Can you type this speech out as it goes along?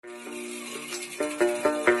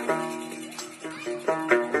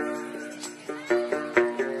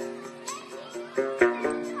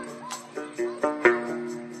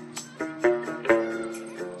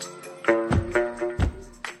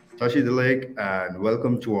Tashi Dhondup, and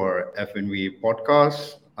welcome to our FNV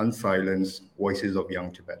podcast, Unsilenced Voices of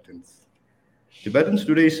Young Tibetans. Tibetans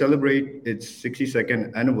today celebrate its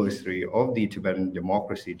 62nd anniversary of the Tibetan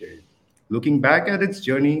Democracy Day. Looking back at its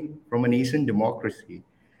journey from a nascent democracy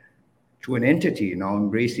to an entity now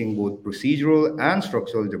embracing both procedural and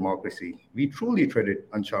structural democracy, we truly treaded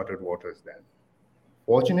uncharted waters then.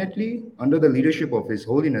 Fortunately, under the leadership of His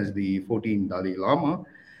Holiness the 14th Dalai Lama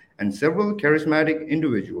and several charismatic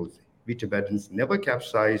individuals, we Tibetans never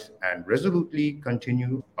capsized and resolutely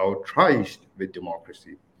continue our tryst with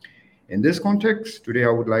democracy. In this context, today I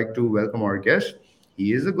would like to welcome our guest.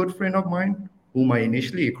 He is a good friend of mine, whom I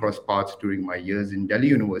initially crossed paths during my years in Delhi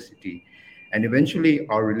University, and eventually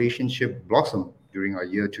our relationship blossomed during our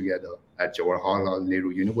year together at Jawaharlal Nehru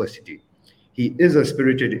University. He is a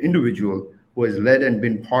spirited individual who has led and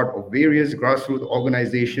been part of various grassroots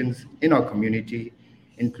organizations in our community,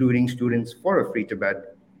 including Students for a Free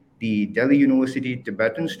Tibet, the Delhi University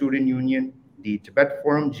Tibetan Student Union, the Tibet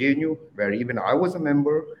Forum JNU, where even I was a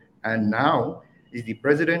member, and now is the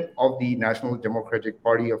president of the National Democratic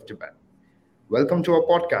Party of Tibet. Welcome to our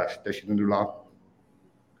podcast, Tashi Dhondup.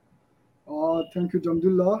 Thank you,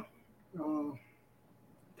 Dhamdul. Uh,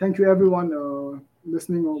 Thank you, everyone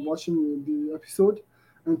listening or watching the episode.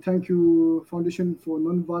 And thank you, Foundation for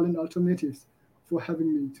Nonviolent Alternatives, for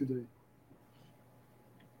having me today.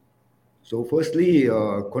 So, firstly,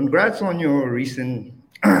 congrats on your recent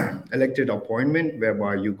elected appointment,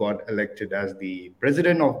 whereby you got elected as the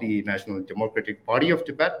president of the National Democratic Party of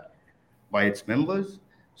Tibet by its members.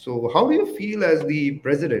 So, how do you feel as the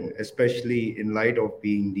president, especially in light of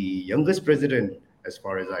being the youngest president, as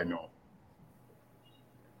far as I know?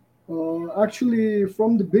 Actually,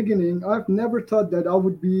 from the beginning, I've never thought that I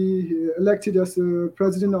would be elected as a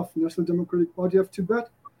president of National Democratic Party of Tibet.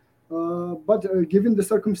 But given the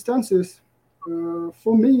circumstances,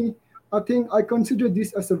 for me, I think I consider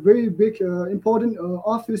this as a very big, important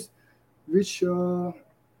office, which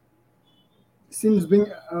since being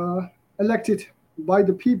elected by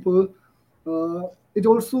the people, it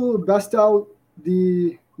also bests out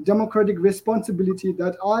the democratic responsibility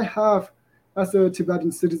that I have as a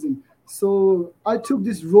Tibetan citizen. So I took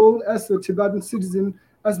this role as a Tibetan citizen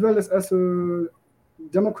as well as a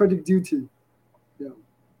democratic duty. Yeah.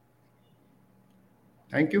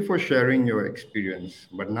 Thank you for sharing your experience.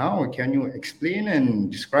 But now, can you explain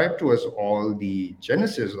and describe to us all the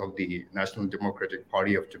genesis of the National Democratic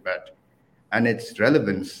Party of Tibet and its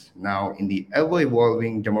relevance now in the ever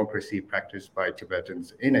evolving democracy practiced by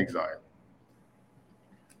Tibetans in exile?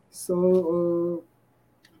 So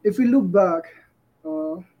if we look back,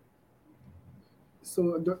 uh,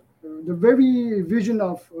 so the very vision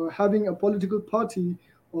of having a political party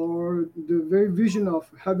or the very vision of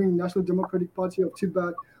having National Democratic Party of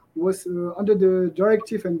Tibet was under the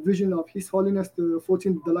directive and vision of His Holiness the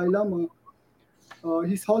 14th Dalai Lama.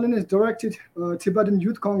 His Holiness directed Tibetan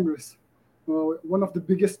Youth Congress, one of the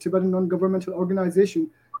biggest Tibetan non-governmental organization,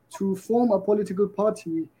 to form a political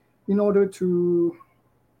party in order to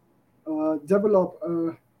develop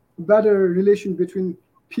a better relation between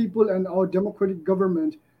people and our democratic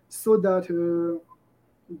government so that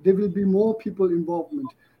there will be more people involvement.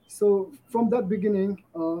 So from that beginning,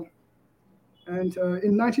 and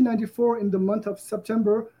in 1994, in the month of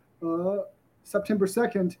September, September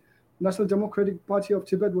 2nd, National Democratic Party of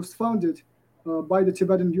Tibet was founded by the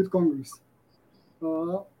Tibetan Youth Congress.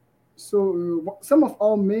 Uh, so some of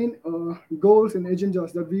our main goals and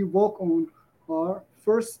agendas that we work on are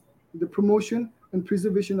first the promotion and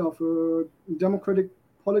preservation of democratic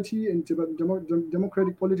polity and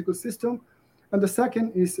democratic political system, and the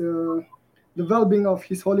second is the well-being of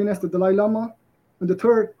His Holiness the Dalai Lama, and the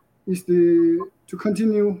third is the to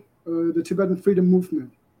continue the Tibetan freedom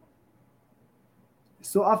movement.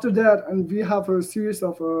 So after that, and we have a series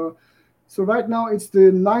of so right now it's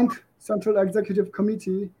the ninth Central Executive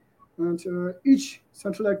Committee, and each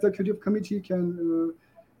Central Executive Committee can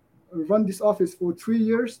run this office for 3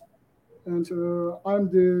 years, and I'm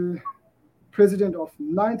the president of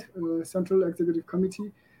ninth Central Executive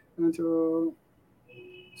Committee, and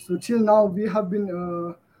so till now we have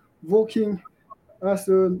been working as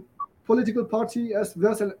a political party as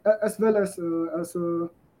a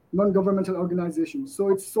non-governmental organization. So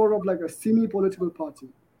it's sort of like a semi-political party.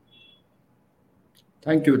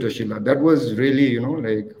 Thank you, Tashila. That was really,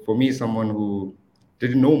 like for me, someone who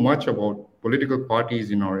didn't know much about political parties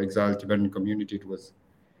in our exiled Tibetan community. It was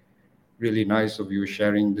really nice of you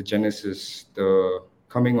sharing the genesis, the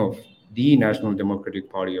coming of the National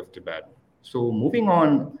Democratic Party of Tibet. So, moving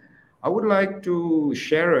on, I would like to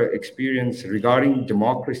share an experience regarding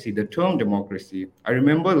democracy, the term democracy. I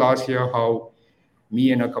remember last year how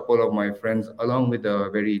me and a couple of my friends, along with a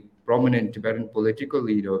very prominent Tibetan political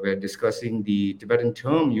leader, were discussing the Tibetan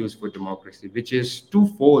term used for democracy, which is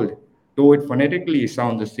twofold, though it phonetically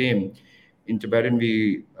sounds the same. In Tibetan,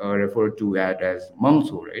 we refer to it as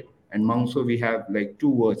mangso, right? And mangso, we have like two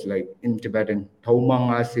words, like in Tibetan,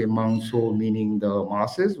 taumanga se mangso, meaning the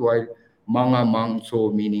masses, while manga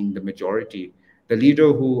mangso, meaning the majority. The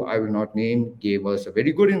leader, who I will not name, gave us a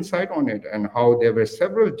very good insight on it and how there were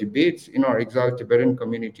several debates in our exiled Tibetan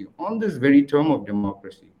community on this very term of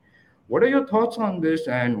democracy. What are your thoughts on this,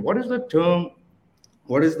 and what is the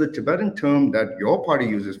Tibetan term that your party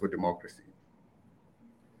uses for democracy?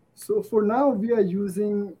 So for now, we are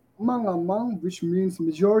using mangamang, which means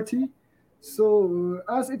majority. So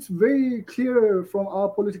as it's very clear from our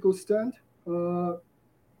political stand, uh,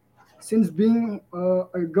 since being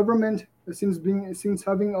a government, since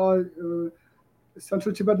having our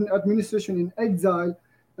Central Tibetan administration in exile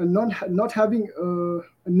and not having a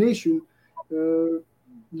nation, uh,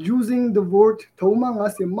 using the word Taumang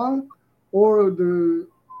as a mang, or the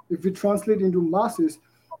if we translate into masses,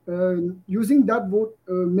 using that word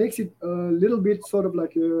makes it a little bit sort of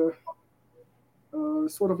like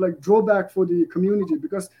drawback for the community,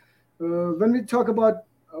 because when we talk about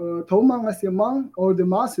Taumang as a mang or the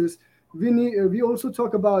masses, we also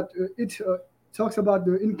talk about it talks about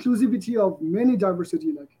the inclusivity of many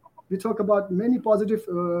diversity. Like we talk about many positive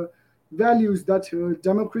values that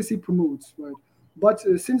democracy promotes, right? But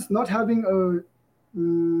since not having a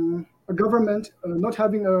government, not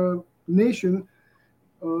having a nation,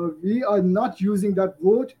 we are not using that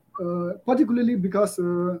word, particularly because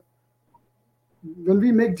when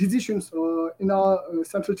we make decisions in our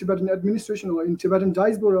Central Tibetan administration or in Tibetan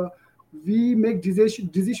diaspora, we make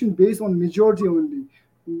decision based on majority only.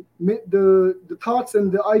 The thoughts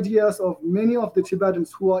and the ideas of many of the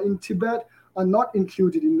Tibetans who are in Tibet are not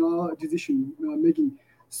included in our decision making.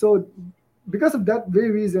 So because of that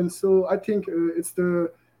very reason, so I think it's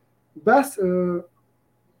the best term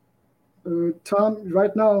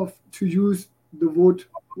right now to use the word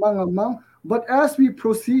mangamang. But as we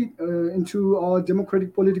proceed into our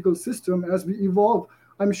democratic political system, as we evolve,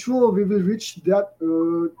 I'm sure we will reach that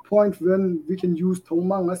point when we can use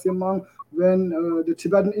Taumang Asemang, when the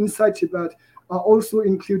Tibetan inside Tibet are also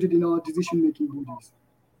included in our decision-making bodies.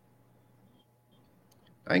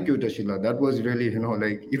 Thank you, Tashila. That was really,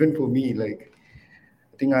 like even for me, like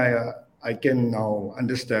I think I can now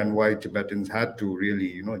understand why Tibetans had to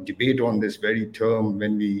really, debate on this very term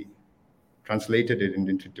when we translated it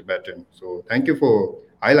into Tibetan. So thank you for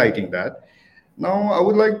highlighting that. Now, I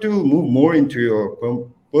would like to move more into your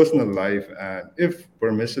personal life, and if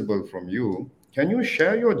permissible from you, can you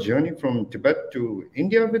share your journey from Tibet to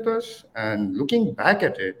India with us? And looking back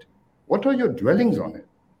at it, what are your dwellings on it?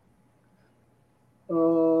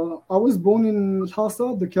 I was born in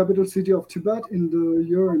Lhasa, the capital city of Tibet, in the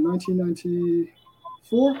year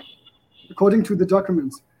 1994, according to the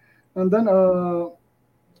documents. And then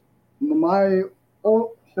my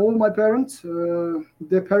all my parents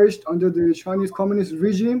they perished under the Chinese Communist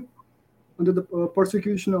regime, under the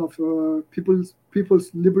persecution of People's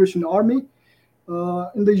Liberation Army.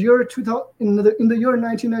 In the year 2000, in the year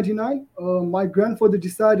 1999, my grandfather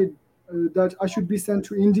decided that I should be sent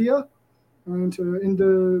to India, and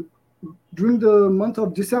during the month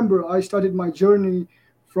of December, I started my journey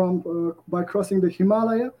from by crossing the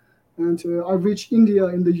Himalaya, and I reached India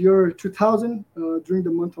in the year 2000 during the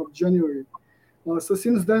month of January. So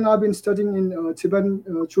since then, I've been studying in Tibetan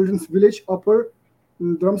Children's Village Upper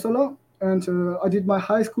in Dharamsala, and I did my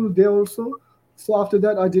high school there also. So after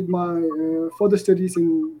that, I did my further studies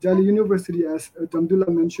in Delhi University, as Dhamdul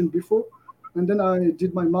mentioned before, and then I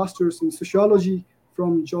did my master's in sociology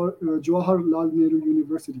from Jawaharlal Nehru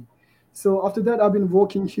University. So after that, I've been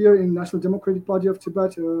working here in National Democratic Party of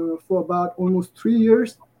Tibet for about almost 3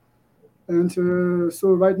 years, and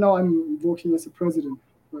so right now I'm working as a president.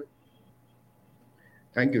 Right.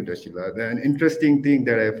 Thank you, Tashila. An interesting thing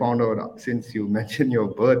that I found out since you mentioned your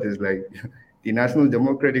birth is like the National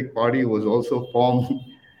Democratic Party was also formed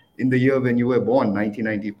in the year when you were born,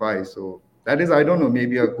 1995. So that is, I don't know,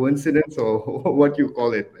 maybe a coincidence or what you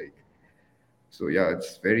call it. Like, so yeah,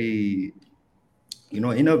 it's very, in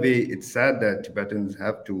a way, it's sad that Tibetans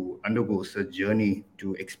have to undergo such journey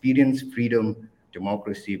to experience freedom,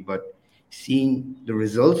 democracy, but seeing the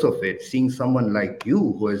results of it, seeing someone like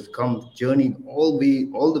you who has come journeyed all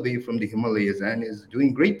the way from the Himalayas and is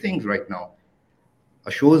doing great things right now,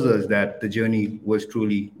 assures us that the journey was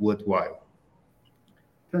truly worthwhile.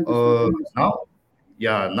 Thank you so very much. Now,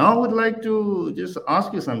 yeah, now I would like to just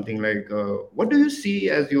ask you something like, what do you see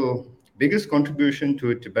as your biggest contribution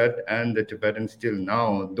to Tibet and the Tibetans still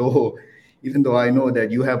now? Though even though I know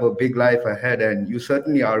that you have a big life ahead and you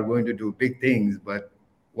certainly are going to do big things, but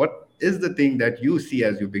what is the thing that you see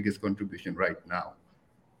as your biggest contribution right now?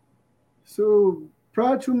 So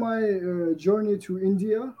prior to my journey to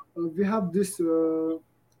India, we have this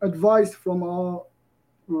advice from our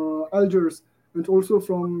elders and also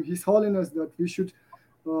from His Holiness that we should.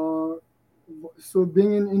 Uh, so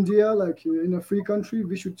being in India, like in a free country,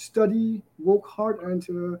 we should study, work hard,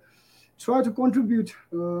 and try to contribute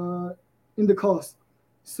in the cause.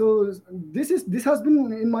 So this has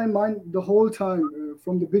been in my mind the whole time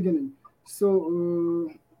from the beginning. So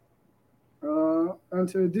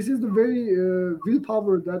and this is the very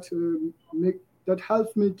willpower that make that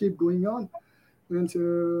helps me keep going on. And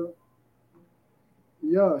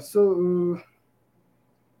yeah, so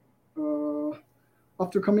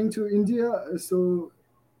after coming to India, so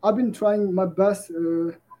I've been trying my best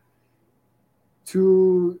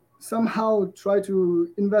to somehow try to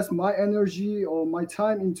invest my energy or my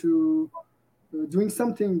time into doing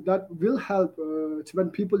something that will help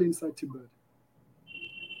Tibetan people inside Tibet.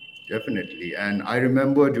 Definitely. And I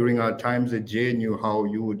remember during our times at JNU how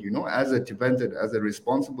you would, as a Tibetan, as a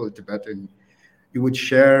responsible Tibetan, you would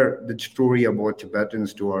share the story about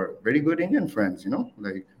Tibetans to our very good Indian friends, like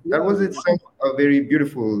that Yeah, I was do. itself a very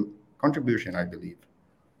beautiful contribution, I believe.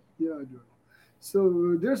 Yeah, I do.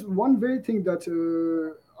 So there's one very thing that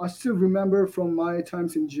I still remember from my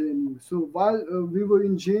times in JNU. So while we were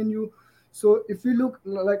in JNU, so if we look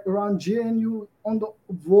like around JNU on the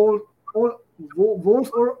wall, all walls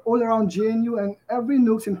all around JNU and every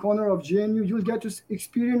nooks and corner of JNU, you'll get to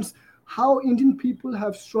experience how Indian people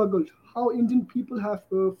have struggled, how Indian people have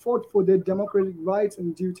fought for their democratic rights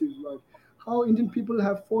and duties, right? How Indian people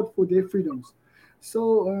have fought for their freedoms.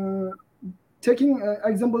 So taking an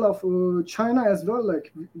example of China as well,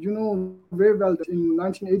 like you know very well that in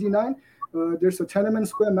 1989 there's a Tiananmen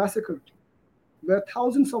Square massacre where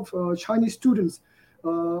thousands of Chinese students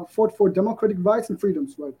fought for democratic rights and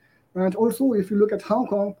freedoms, right? And also, if you look at Hong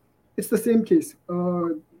Kong, it's the same case.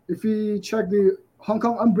 If we check the Hong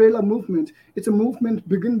Kong umbrella movement, it's a movement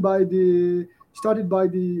started by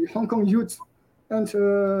the Hong Kong youths, and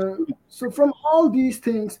so from all these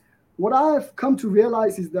things, what I've come to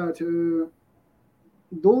realize is that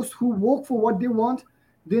those who work for what they want,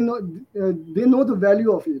 they know the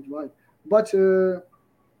value of it, right? But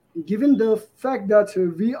given the fact that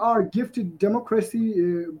we are gifted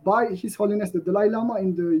democracy by His Holiness the Dalai Lama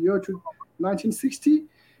in the year 1960,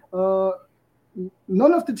 uh,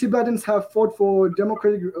 none of the Tibetans have fought for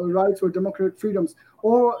democratic rights or democratic freedoms,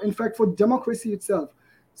 or in fact for democracy itself.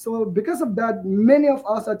 So because of that, many of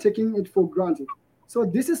us are taking it for granted. So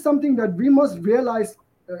this is something that we must realize.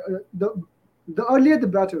 The earlier the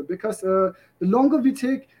better, because the longer we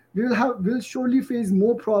take, we'll surely face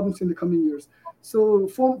more problems in the coming years. So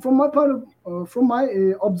from my part of from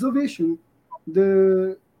my observation,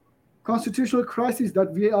 the constitutional crisis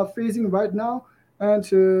that we are facing right now, and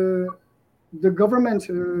the government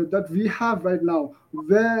that we have right now,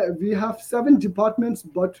 where we have 7 departments,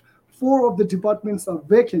 but 4 of the departments are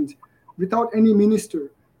vacant without any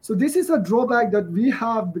minister. So this is a drawback that we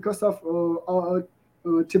have because of our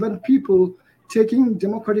Tibetan people taking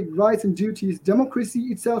democratic rights and duties, democracy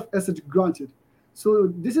itself as it granted.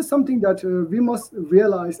 So this is something that we must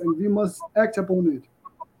realize and we must act upon it.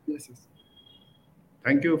 Yes, yes.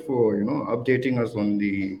 Thank you for, updating us on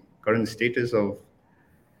the current status of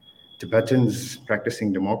Tibetans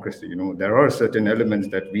practicing democracy. There are certain elements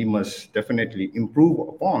that we must definitely improve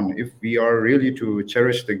upon if we are really to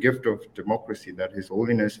cherish the gift of democracy that His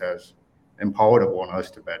Holiness has empowered upon us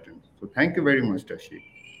Tibetans. So thank you very much, Tashi.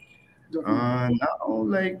 Definitely.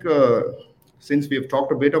 Now, since we have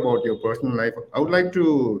talked a bit about your personal life, I would like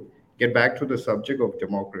to get back to the subject of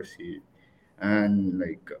democracy. And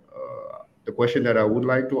the question that I would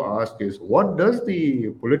like to ask is, what does the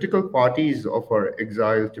political parties of our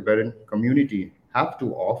exiled Tibetan community have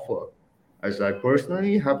to offer? As I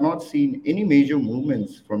personally have not seen any major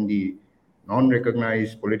movements from the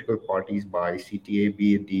non-recognized political parties by CTA,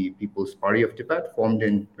 be it the People's Party of Tibet, formed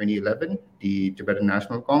in 2011, the Tibetan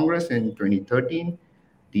National Congress in 2013,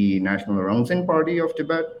 the National Rangsin Party of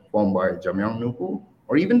Tibet, formed by Jamyang Nupu,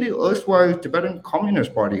 or even the erstwhile Tibetan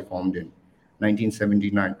Communist Party, formed in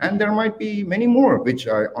 1979. And there might be many more, which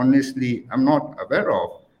I honestly am not aware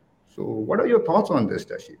of. So, what are your thoughts on this,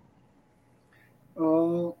 Tashi?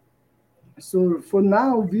 Uh, so for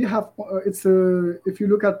now, we have it's if you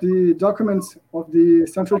look at the documents of the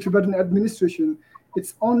Central Tibetan Administration,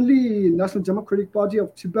 it's only National Democratic Party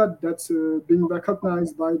of Tibet that's being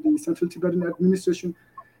recognized by the Central Tibetan Administration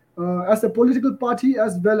as a political party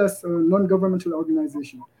as well as a non-governmental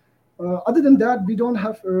organization. Other than that, we don't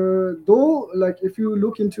have, though, like if you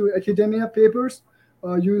look into academia papers,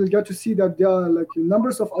 you will get to see that there are like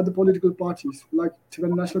numbers of other political parties, like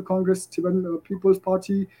Tibetan National Congress, Tibetan People's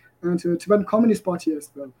Party, and Tibetan Communist Party as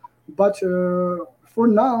well. But for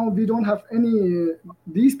now, we don't have any.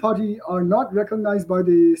 These parties are not recognized by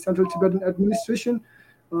the Central Tibetan administration,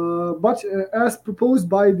 but as proposed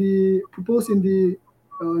in the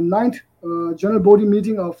ninth general body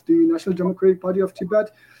meeting of the National Democratic Party of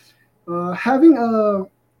Tibet, having a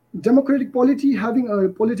having a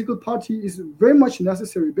political party is very much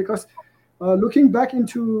necessary, because looking back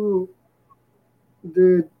into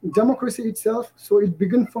the democracy itself, so it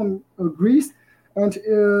began from Greece, and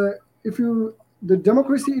if you the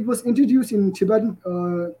democracy, it was introduced in Tibetan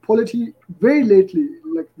polity very lately,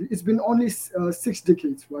 like it's been only 6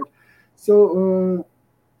 decades, right? So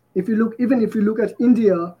if you look at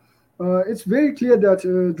India, it's very clear that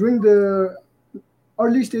during the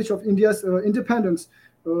early stage of India's independence,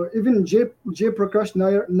 even J. Prakash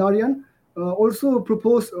Narayan also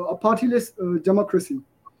proposed a partyless democracy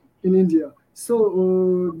in India.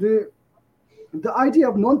 So the idea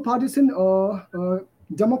of non-partisan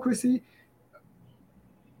democracy,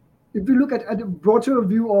 if you look at a broader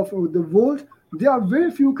view of the world, there are very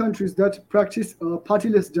few countries that practice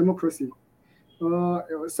partyless democracy.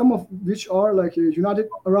 Some of which are like United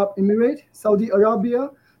Arab Emirates, Saudi Arabia,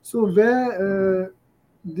 so where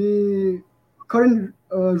the current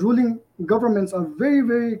ruling governments are very,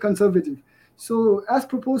 very conservative. So as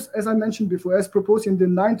proposed, as I mentioned before, as proposed in the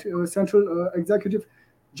ninth Central Executive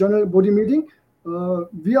General Body meeting,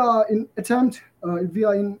 we are in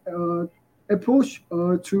approach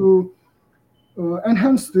to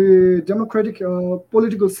enhance the democratic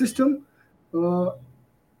political system uh,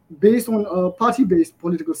 based on a party-based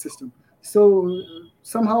political system. So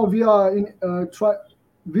somehow we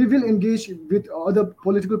will engage with other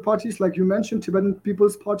political parties, like you mentioned, Tibetan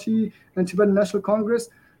People's Party and Tibetan National Congress.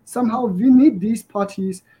 Somehow we need these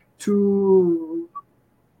parties to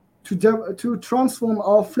to transform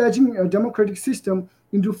our fledgling democratic system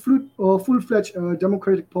into full-fledged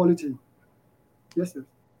democratic polity. Yes, yes.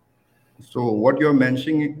 So what you're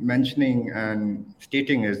mentioning and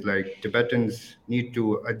stating is like Tibetans need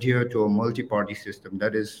to adhere to a multi-party system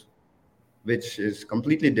that is, which is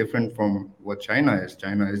completely different from what China is.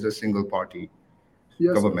 China is a single party Yes,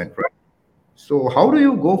 yes. government, right? So how do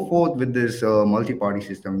you go forth with this multi-party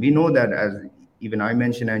system? We know that, as even I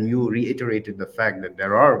mentioned and you reiterated the fact that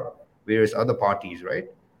there are various other parties, right?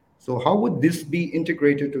 So how would this be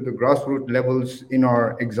integrated to the grassroots levels in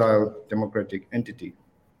our exiled democratic entity?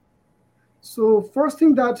 So first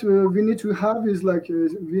thing that we need to have is like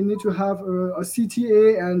we need to have a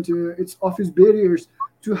CTA and its office barriers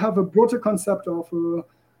to have a broader concept of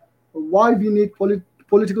why we need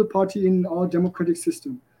political party in our democratic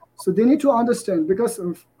system. So they need to understand, because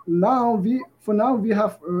of now we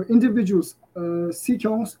have individuals,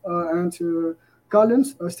 Sikyongs and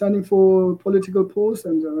Kalins standing for political posts,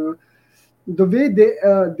 and the way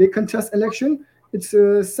they contest election, it's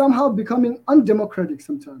somehow becoming undemocratic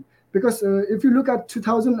sometimes. Because if you look at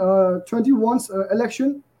 2021's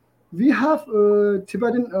election, we have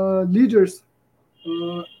Tibetan leaders,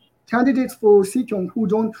 uh, candidates for Sikyong, who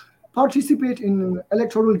don't participate in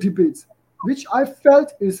electoral debates, which I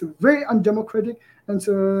felt is very undemocratic. And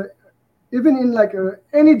even in like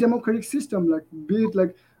any democratic system, like be it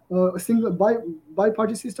like a single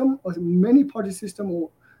bi-party system or many party system, or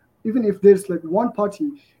even if there's like one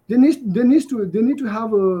party, they need to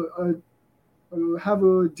have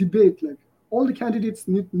a debate. Like all the candidates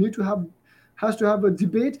need to have has to have a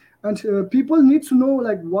debate, and people need to know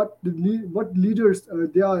like what leaders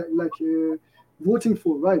they are like voting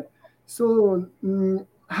for, right? So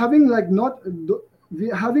having like not we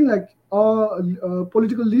having like our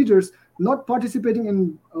political leaders not participating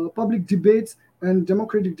in public debates and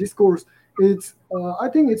democratic discourse, it's I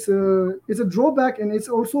think it's a drawback, and it's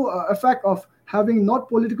also a fact of having not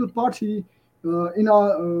political party in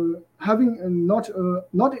our having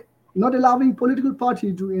not allowing political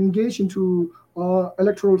party to engage into our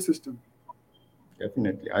electoral system.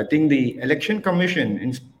 Definitely. I think the election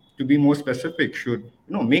commission, to be more specific, should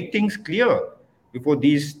make things clear before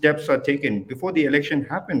these steps are taken, before the election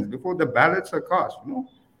happens, before the ballots are cast.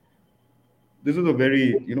 This is a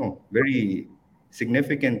very very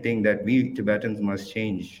significant thing that we Tibetans must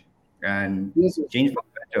change and Yes, yes. change for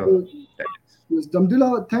the better. So, That is. yes,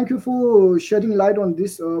 Damdula, thank you for shedding light on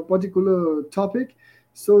this particular topic.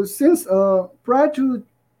 So, since prior to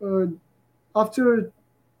uh, after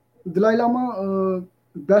Dalai Lama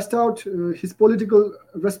passed out his political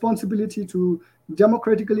responsibility to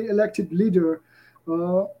democratically elected leader,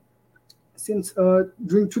 uh, since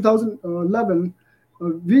during 2011,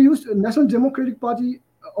 we used National Democratic Party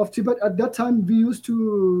of Tibet. At that time, we used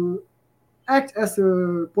to act as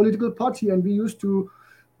a political party, and we used to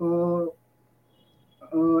uh,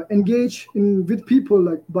 engage in with people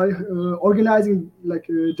like by organizing like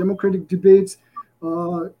democratic debates,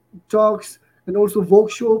 uh, talks, and also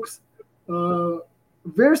workshops. Uh,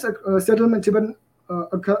 various settlement Tibetan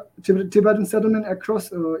settlement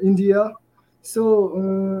across India.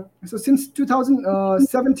 So since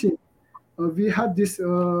 2017, we had this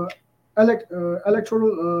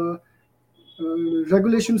electoral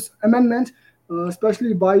regulations amendment,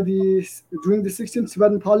 especially by the during the 16th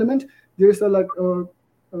Tibetan Parliament. There is a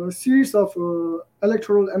series of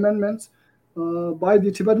electoral amendments by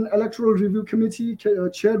the Tibetan Electoral Review Committee,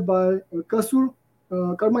 chaired by Kasur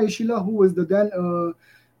Karma Ishila, who was the then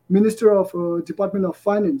Minister of Department of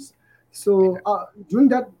Finance. So during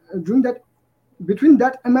that between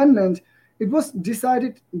that amendment, it was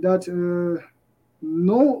decided that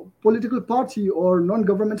no political party or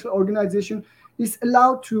non-governmental organization is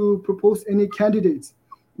allowed to propose any candidates.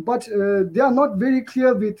 But they are not very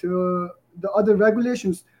clear with the other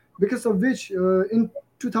regulations, because of which in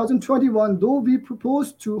 2021, though we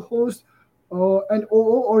proposed to host and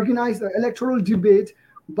or organize an electoral debate,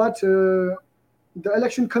 but the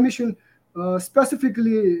election commission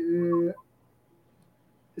specifically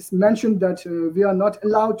it's mentioned that we are not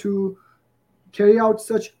allowed to carry out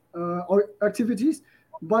such activities,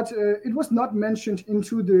 but it was not mentioned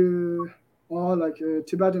into the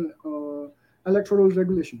Tibetan electoral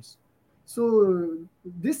regulations. So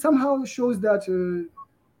this somehow shows that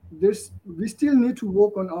there's we still need to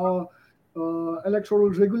work on our electoral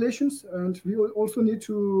regulations, and we also need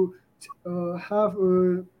to have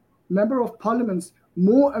a member of parliaments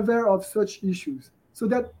more aware of such issues, so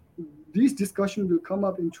that these discussions will come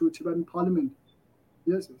up into Tibetan parliament.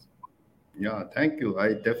 Yes, yes. Yeah, thank you.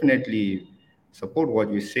 I definitely support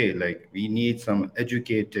what you say. Like, we need some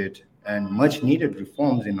educated and much needed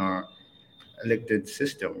reforms in our elected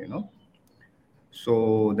system, you know.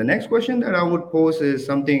 So the next question that I would pose is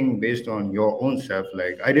something based on your own self.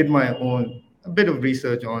 Like, I did my own a bit of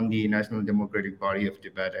research on the National Democratic Party of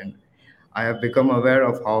Tibet, and I have become aware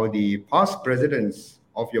of how the past presidents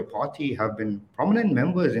of your party have been prominent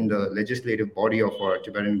members in the legislative body of our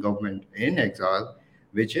Tibetan government in exile,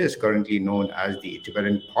 which is currently known as the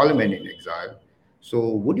Tibetan Parliament in exile. So,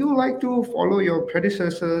 would you like to follow your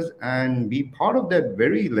predecessors and be part of that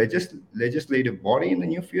very legislative body in the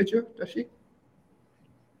near future, Tashi?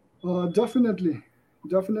 Definitely,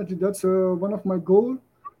 definitely. That's one of my goal,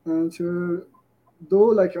 and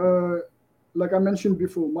though like I mentioned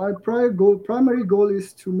before, my primary goal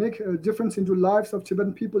is to make a difference into lives of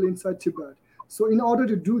Tibetan people inside Tibet. So in order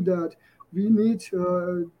to do that, we need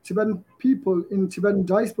Tibetan people in Tibetan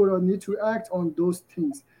diaspora need to act on those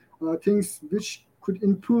things, things which could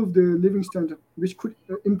improve the living standard, which could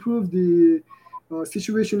improve the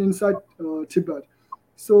situation inside Tibet.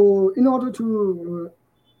 So in order to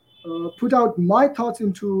put out my thoughts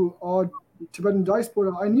into our Tibetan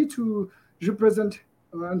diaspora, I need to represent,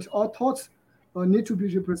 and our thoughts need to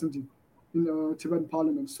be represented in Tibetan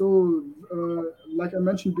parliament. So, like I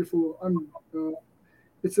mentioned before,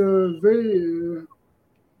 it's a very,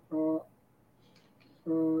 uh,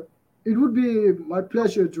 uh, it would be my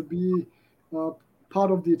pleasure to be uh,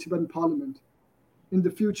 part of the Tibetan parliament in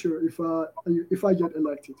the future if I get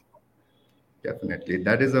elected. Definitely.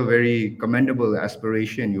 That is a very commendable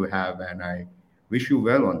aspiration you have, and I wish you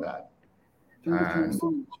well on that. Thank you And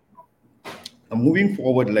so much. moving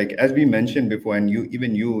forward, like as we mentioned before, and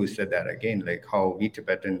you said that again, like how we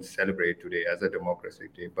Tibetans celebrate today as a democracy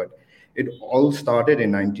day, but it all started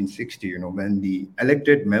in 1960, you know, when the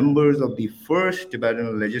elected members of the first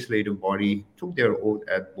Tibetan legislative body took their oath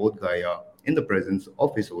at Bodh Gaya in the presence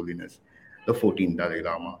of His Holiness, the 14th Dalai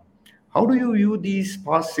Lama. How do you view these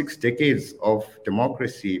past 6 decades of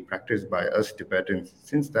democracy practiced by us Tibetans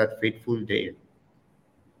since that fateful day?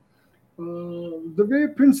 The very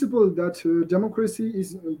principle that democracy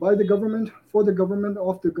is by the government, for the government,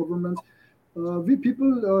 of the government, we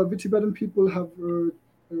Tibetan people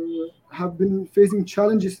have been facing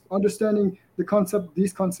challenges understanding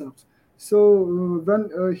these concepts. So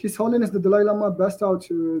when His Holiness the Dalai Lama passed out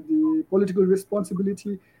the political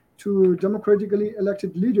responsibility to democratically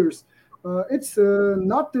elected leaders, it's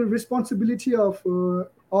not the responsibility of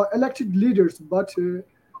our elected leaders, but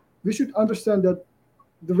we should understand that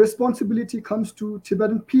the responsibility comes to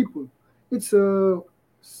Tibetan people. It's so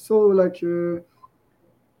like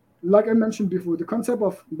I mentioned before, the concept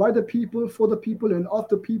of by the people, for the people, and of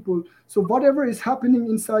the people. So whatever is happening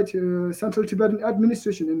inside Central Tibetan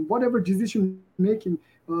administration and whatever decision making,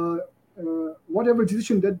 whatever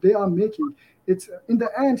decision that they are making, it's in the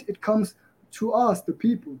end it comes to us, the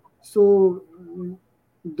people. So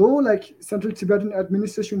though like Central Tibetan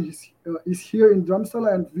administration is here in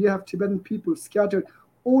Dharamsala, and we have Tibetan people scattered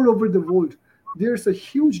all over the world, there's a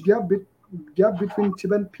huge gap between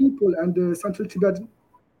Tibetan people and the Central Tibetan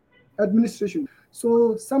administration.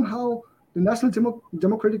 So somehow the National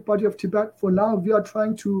Democratic Party of Tibet, for now, we are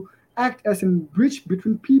trying to act as a bridge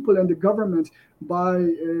between people and the government by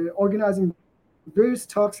organizing various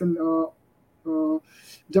talks and uh,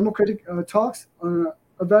 democratic talks,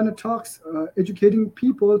 awareness talks, educating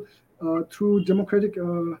people through democratic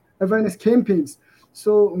awareness campaigns.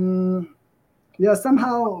 So yeah,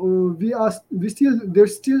 somehow we still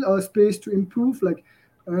there's still a space to improve, like,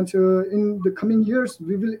 and in the coming years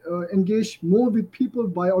we will engage more with people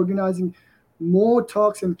by organizing more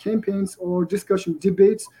talks and campaigns or discussion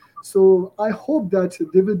debates. So I hope that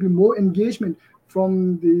there will be more engagement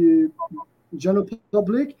from the general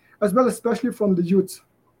public, as well, especially from the youth.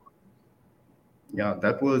 Yeah,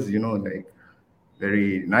 that was, like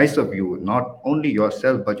very nice of you, not only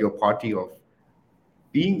yourself, but your party of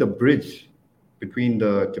being the bridge between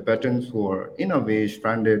the Tibetans who are in a way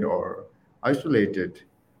stranded or isolated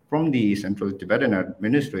from the central Tibetan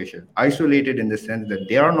administration, isolated in the sense that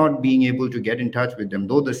they are not being able to get in touch with them,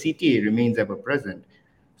 though the CTA remains ever present.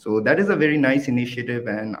 So that is a very nice initiative,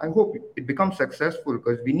 and I hope it becomes successful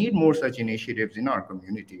because we need more such initiatives in our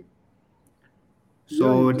community. Yeah, yeah,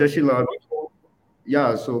 So, definitely. Tashila,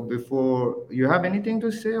 yeah, so before you have anything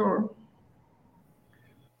to say or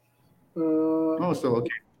uh, no, so okay.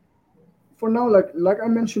 for now, like I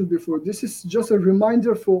mentioned before, this is just a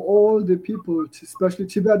reminder for all the people, especially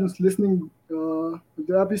Tibetans listening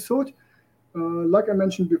the episode. Like I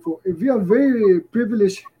mentioned before, we are very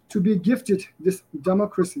privileged to be gifted this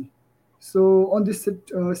democracy. So on this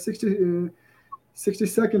 62nd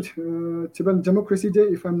Tibetan Democracy Day,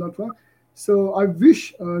 if I'm not wrong, so I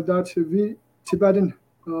wish that we Tibetan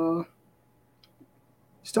uh,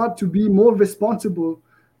 start to be more responsible,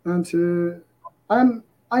 and I'm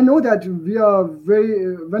I know that we are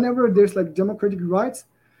very whenever there's like democratic rights,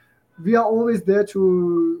 we are always there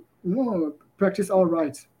to practice our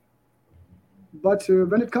rights. But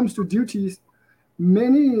when it comes to duties,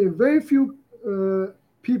 very few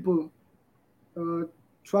people uh,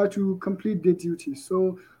 try to complete their duties.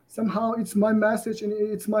 So somehow it's my message and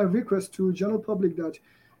it's my request to general public that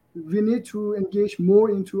we need to engage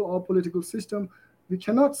more into our political system. We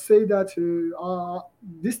cannot say that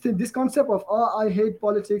this concept of I hate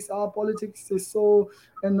politics, our politics is so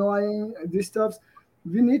annoying. These stuffs,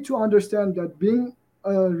 we need to understand that being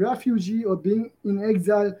a refugee or being in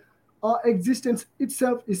exile, our existence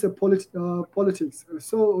itself is a politics.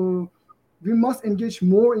 So we must engage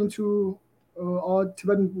more into our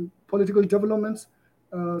Tibetan political developments.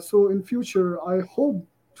 So in future, I hope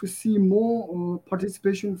to see more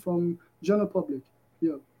participation from general public.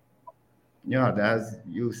 Yeah. Yeah, as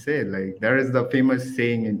you say, like there is the famous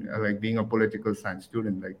saying in like being a political science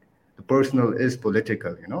student, like the personal is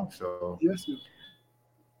political, So Yes. Yeah.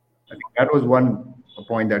 I think that was one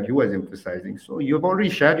point that you was emphasizing. So you have already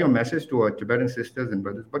shared your message to our Tibetan sisters and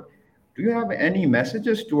brothers, but do you have any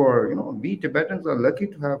messages to our, we Tibetans are lucky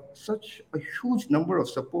to have such a huge number of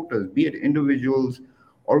supporters, be it individuals,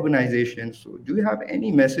 organizations. So do you have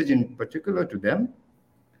any message in particular to them?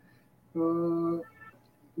 Uh,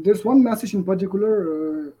 there's one message in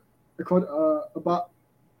particular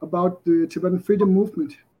about the Tibetan freedom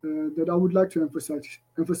movement that I would like to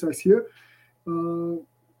emphasize here. Uh,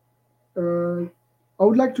 uh, I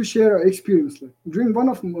would like to share an experience. Like, during one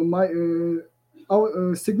of my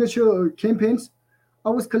our signature campaigns, I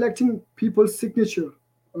was collecting people's signature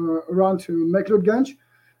around McLeodganj,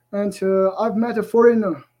 and I've met a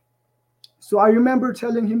foreigner. So I remember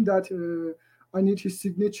telling him that I need his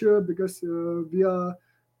signature because we are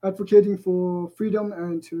advocating for freedom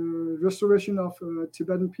and restoration of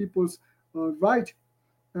Tibetan people's right,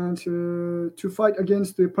 and to fight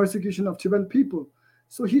against the persecution of Tibetan people.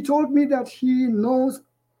 So he told me that he knows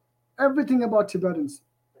everything about Tibetans,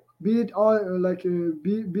 be it all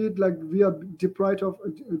be it like we are deprived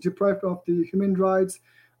of the human rights,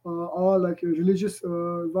 or like religious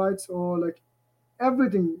rights, or like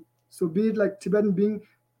everything. So be it like Tibetan being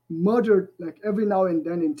murdered like every now and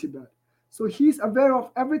then in Tibet. So he's aware of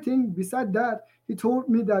everything. Beside that, he told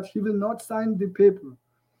me that he will not sign the paper.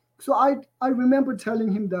 So I remember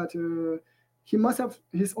telling him that he must have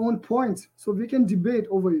his own points, so we can debate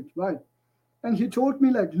over it, right? And he told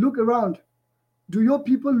me like, look around. Do your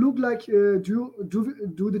people look like do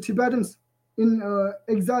the Tibetans in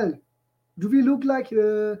exile? Do we look like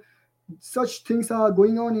such things are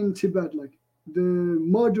going on in Tibet? Like, the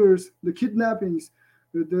murders, the kidnappings,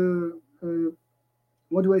 the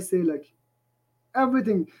what do I say, like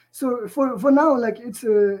everything. So for now, like it's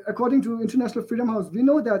according to International Freedom House, we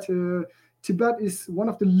know that Tibet is one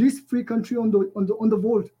of the least free country on the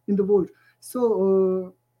world in the world.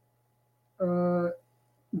 So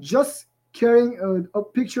just carrying a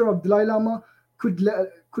picture of Dalai Lama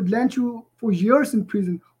could land you for years in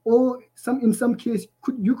prison, or in some case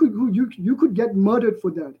you could get murdered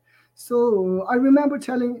for that. So I remember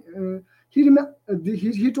telling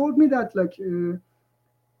he told me that like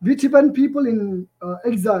we Tibetan people in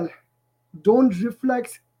exile don't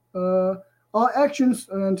reflect uh, our actions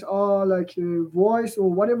and our like voice or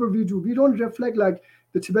whatever we do. We don't reflect like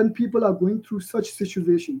the Tibetan people are going through such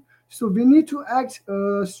situation. So we need to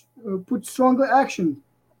put stronger action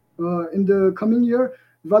in the coming year,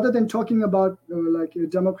 rather than talking about like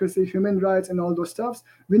democracy, human rights, and all those stuffs.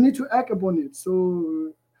 We need to act upon it.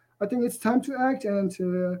 So I think it's time to act. And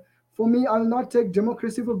for me, I'll not take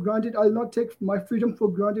democracy for granted. I'll not take my freedom for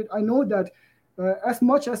granted. I know that as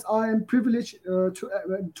much as I am privileged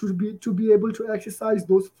to be able to exercise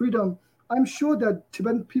those freedom, I'm sure that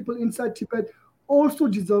Tibetan people inside Tibet also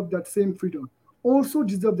deserve that same freedom, also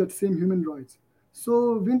deserve that same human rights.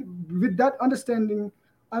 So with that understanding,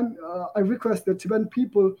 I request that Tibetan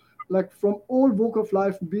people, like from all walk of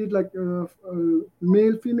life, be it like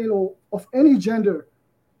male, female, or of any gender,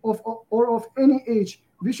 or of any age,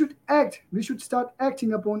 we should act. We should start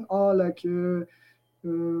acting upon our like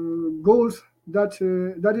goals,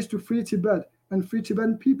 that is to free Tibet and free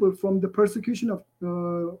Tibetan people from the persecution of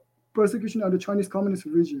the Chinese Communist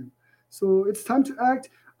regime. So it's time to act.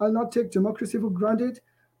 I'll not take democracy for granted,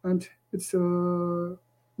 and it's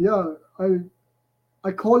yeah.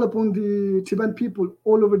 I call upon the Tibetan people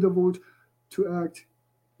all over the world to act.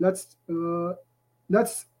 Let's uh,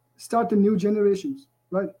 let's start the new generations,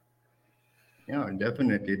 right? Yeah,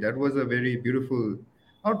 definitely. That was a very beautiful,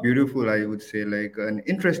 not beautiful, I would say, like an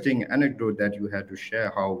interesting anecdote that you had to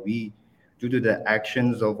share how we, due to the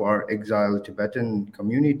actions of our exiled Tibetan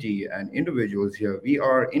community and individuals here, we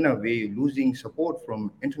are in a way losing support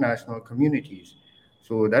from international communities.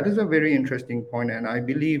 So that is a very interesting point, and I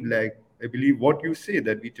believe what you say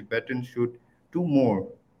that we Tibetans should do more,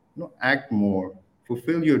 act more,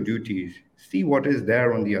 fulfill your duties, see what is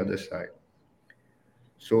there on the other side.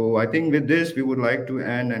 So I think with this, we would like to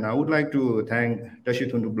end, and I would like to thank Tashi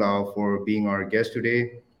Dhondup for being our guest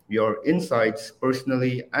today. Your insights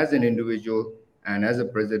personally as an individual and as a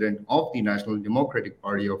president of the National Democratic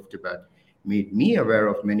Party of Tibet made me aware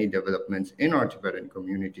of many developments in our Tibetan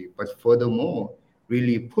community, but furthermore,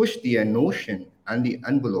 really pushed the notion and the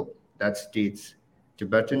envelope that states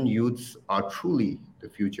Tibetan youths are truly the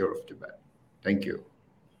future of Tibet. Thank you.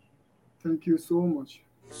 Thank you so much.